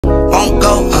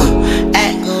on go,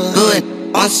 act good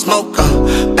on smoke,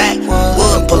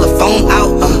 backwood, pull a phone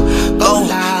out, go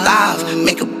live,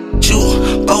 make a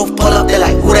shoot, both pull up, they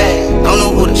like, who that? Don't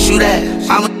know who to shoot at,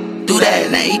 I'ma do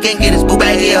that, now he can't get his boo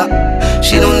back here.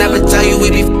 She don't never tell you we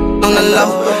be on the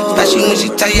low, especially when she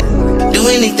tell you, do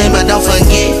anything but don't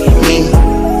forget me.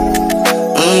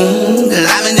 Cause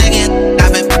I've been digging,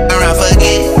 I've been around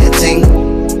forgetting.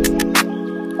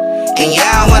 And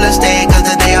yeah, I wanna stay cause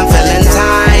today I'm feeling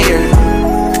tired.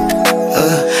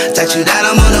 Text you that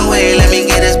I'm on the way, let me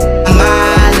get this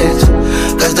mileage.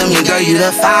 Cause to me, girl, you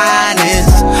the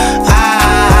finest.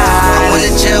 I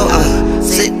wanna chill,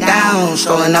 sit down,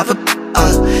 strolling off it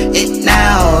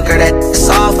now. Girl, that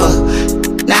offer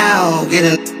now,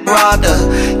 getting robbed,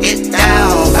 get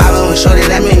down. Vibing with Shordie,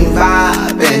 that mean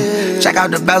vibing. Check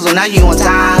out the bezel, now you on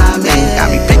timing.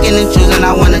 Got me picking and choosing,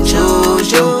 I wanna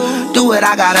choose you. Do what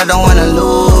I gotta, don't wanna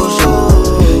lose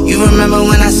you. You remember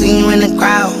when I seen you in the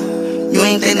crowd? You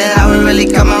ain't think that I would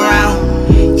really come around.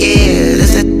 Yeah,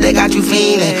 this is they got you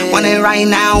feeling. Want it right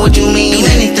now, what you mean? Do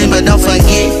anything but don't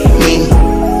forget me.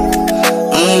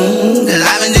 Cause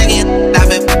I've been digging, I've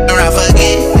been around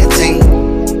forgetting.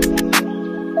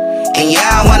 And yeah,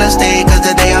 I wanna stay cause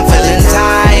today I'm feeling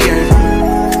tired.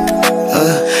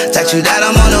 Text you that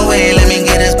I'm on the way, let me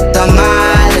get this the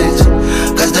mileage.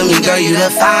 Cause to me, girl, you the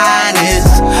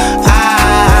finest,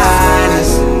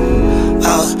 finest.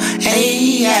 Oh,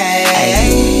 hey, yeah,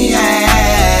 yeah.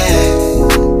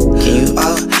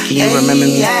 Can you remember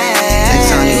me? Next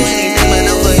time you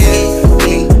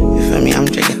feel me? I'm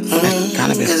drinking,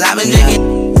 kind of been. Cause I've been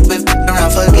drinking, been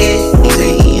around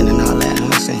forgetting and all that,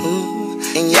 I'm saying.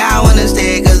 And yeah, I wanna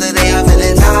stay cause today I'm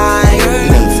feeling tired.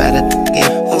 You done fat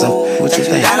again, so what you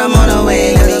think? I'm on the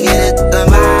way, let me get it the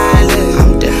mileage.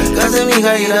 I'm different. Cause to me,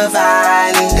 girl, you the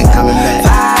finest. And coming back.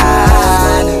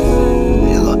 Finest.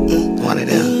 Yeah, look, one of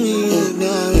them.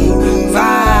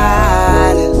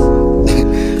 Finest.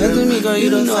 Cause to me, girl, you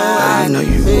the finest. You know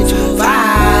you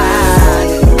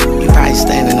finest. You probably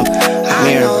stand in the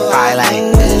mirror, probably like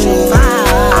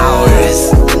hours.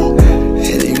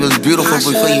 It was beautiful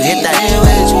before you hit that.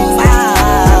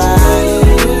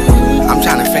 I'm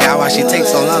trying to figure out why she takes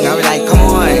so long. I be like, come on.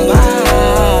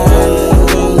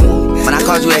 When I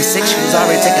called you at 6, she was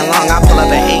already taking long. I pull up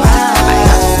at 8.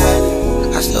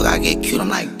 Like, I still gotta get cute. I'm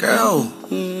like, girl,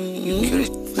 you cute as.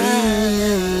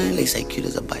 They say cute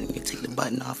as a button. You take the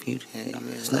button off, you.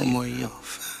 There's no more you.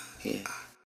 Yeah.